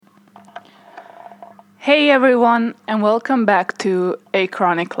Hey everyone, and welcome back to A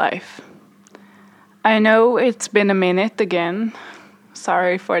Chronic Life. I know it's been a minute again.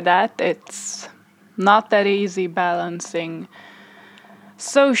 Sorry for that. It's not that easy balancing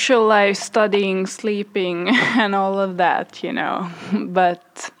social life, studying, sleeping, and all of that.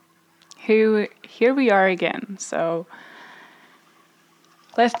 But here we are again. So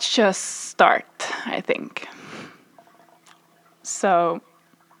let's just start, I think. So,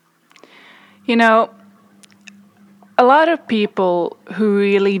 a lot of people who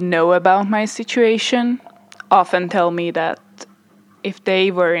really know about my situation often tell me that if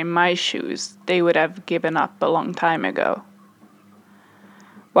they were in my shoes, they would have given up a long time ago.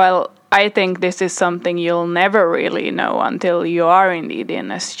 Well, I think this is something you'll never really know until you are indeed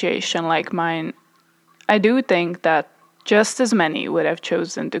in a situation like mine. I do think that just as many would have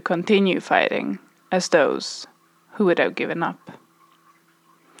chosen to continue fighting as those who would have given up.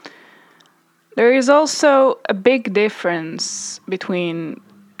 There is also a big difference between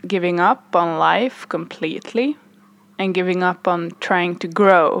giving up on life completely and giving up on trying to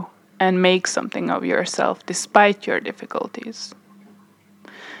grow and make something of yourself despite your difficulties.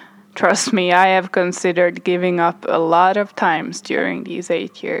 Trust me, I have considered giving up a lot of times during these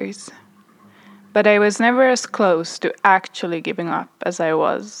 8 years, but I was never as close to actually giving up as I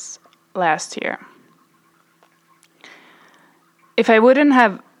was last year. If I wouldn't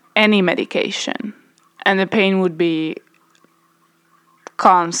have any medication and the pain would be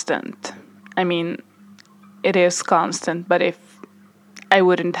constant. I mean, it is constant, but if I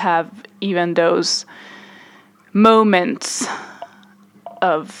wouldn't have even those moments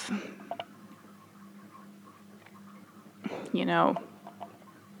of,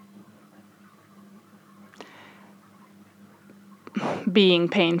 being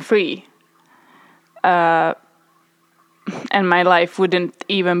pain-free, and my life wouldn't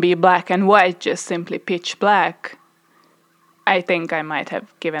even be black and white, just simply pitch black, I think I might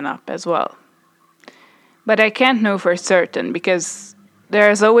have given up as well. But I can't know for certain because there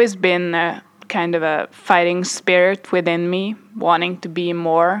has always been a kind of a fighting spirit within me, wanting to be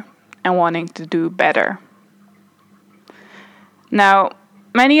more and wanting to do better. Now,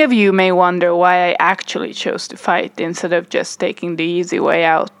 many of you may wonder why I actually chose to fight instead of just taking the easy way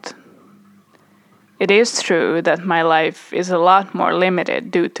out. It is true that my life is a lot more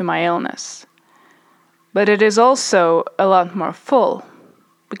limited due to my illness, but it is also a lot more full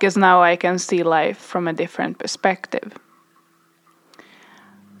because now I can see life from a different perspective.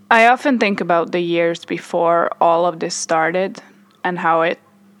 I often think about the years before all of this started and how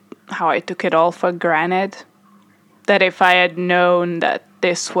I took it all for granted, that if I had known that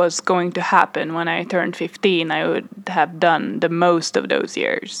this was going to happen when I turned 15, I would have done the most of those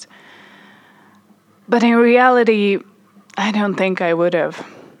years. But in reality, I don't think I would have.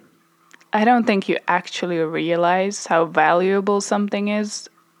 I don't think you actually realize how valuable something is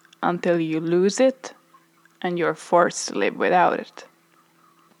until you lose it and you're forced to live without it.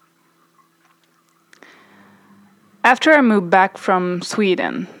 After I moved back from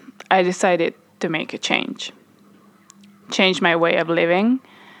Sweden, I decided to make a change. Change my way of living,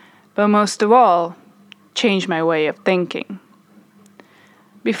 but most of all, change my way of thinking.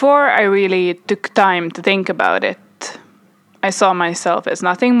 Before I really took time to think about it, I saw myself as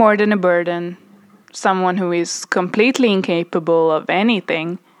nothing more than a burden, someone who is completely incapable of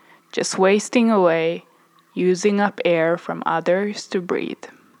anything, just wasting away, using up air from others to breathe.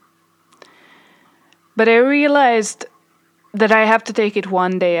 But I realized that I have to take it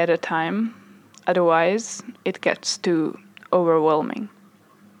one day at a time, otherwise it gets too overwhelming.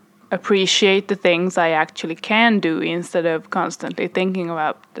 Appreciate the things I actually can do instead of constantly thinking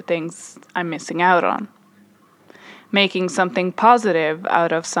about the things I'm missing out on. Making something positive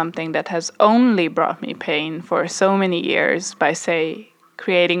out of something that has only brought me pain for so many years by, say,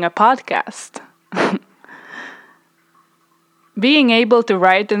 creating a podcast. Being able to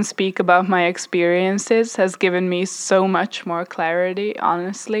write and speak about my experiences has given me so much more clarity,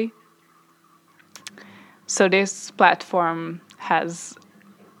 honestly. So this platform has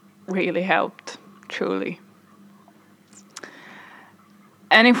really helped, truly.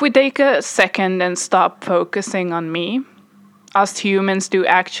 And if we take a second and stop focusing on me, us humans do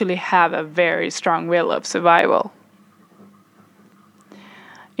actually have a very strong will of survival.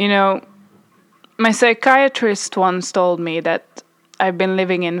 My psychiatrist once told me that I've been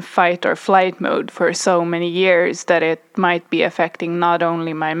living in fight or flight mode for so many years that it might be affecting not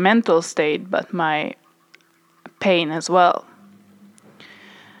only my mental state but my pain as well.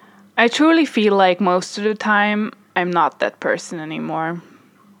 I truly feel like most of the time I'm not that person anymore.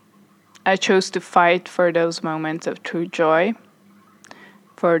 I chose to fight for those moments of true joy,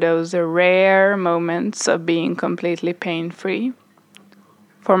 for those rare moments of being completely pain-free,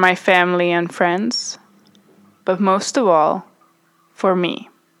 for my family and friends, but most of all, for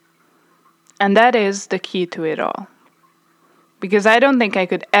me. And that is the key to it all. Because I don't think I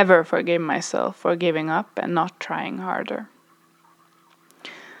could ever forgive myself for giving up and not trying harder.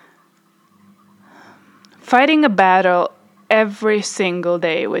 Fighting a battle every single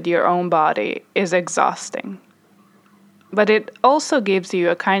day with your own body is exhausting. But it also gives you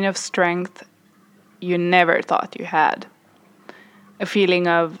a kind of strength you never thought you had. A feeling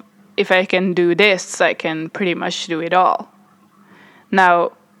of, if I can do this, I can pretty much do it all.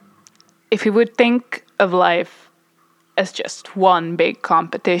 Now, if you would think of life as just one big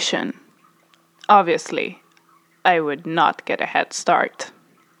competition, obviously, I would not get a head start.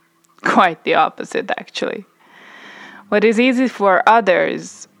 Quite the opposite, actually. What is easy for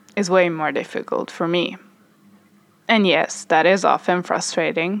others is way more difficult for me. And yes, that is often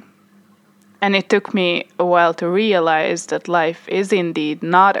frustrating. And it took me a while to realize that life is indeed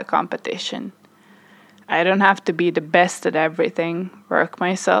not a competition. I don't have to be the best at everything, work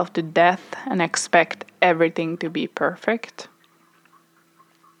myself to death, and expect everything to be perfect.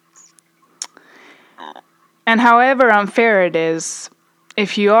 And however unfair it is,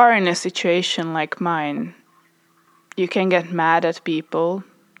 if you are in a situation like mine, you can get mad at people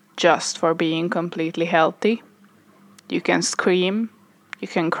just for being completely healthy. You can scream, you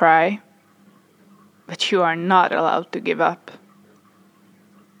can cry, but you are not allowed to give up.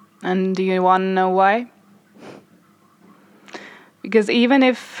 And do you want to know why? Because even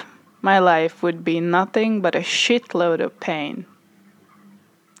if my life would be nothing but a shitload of pain,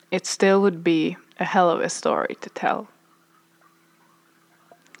 it still would be a hell of a story to tell.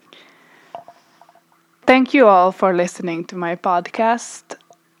 Thank you all for listening to my podcast.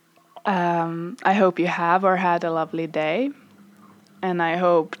 I hope you have or had a lovely day. And I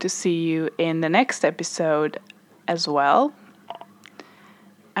hope to see you in the next episode as well.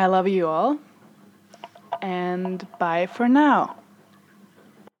 I love you all. And bye for now.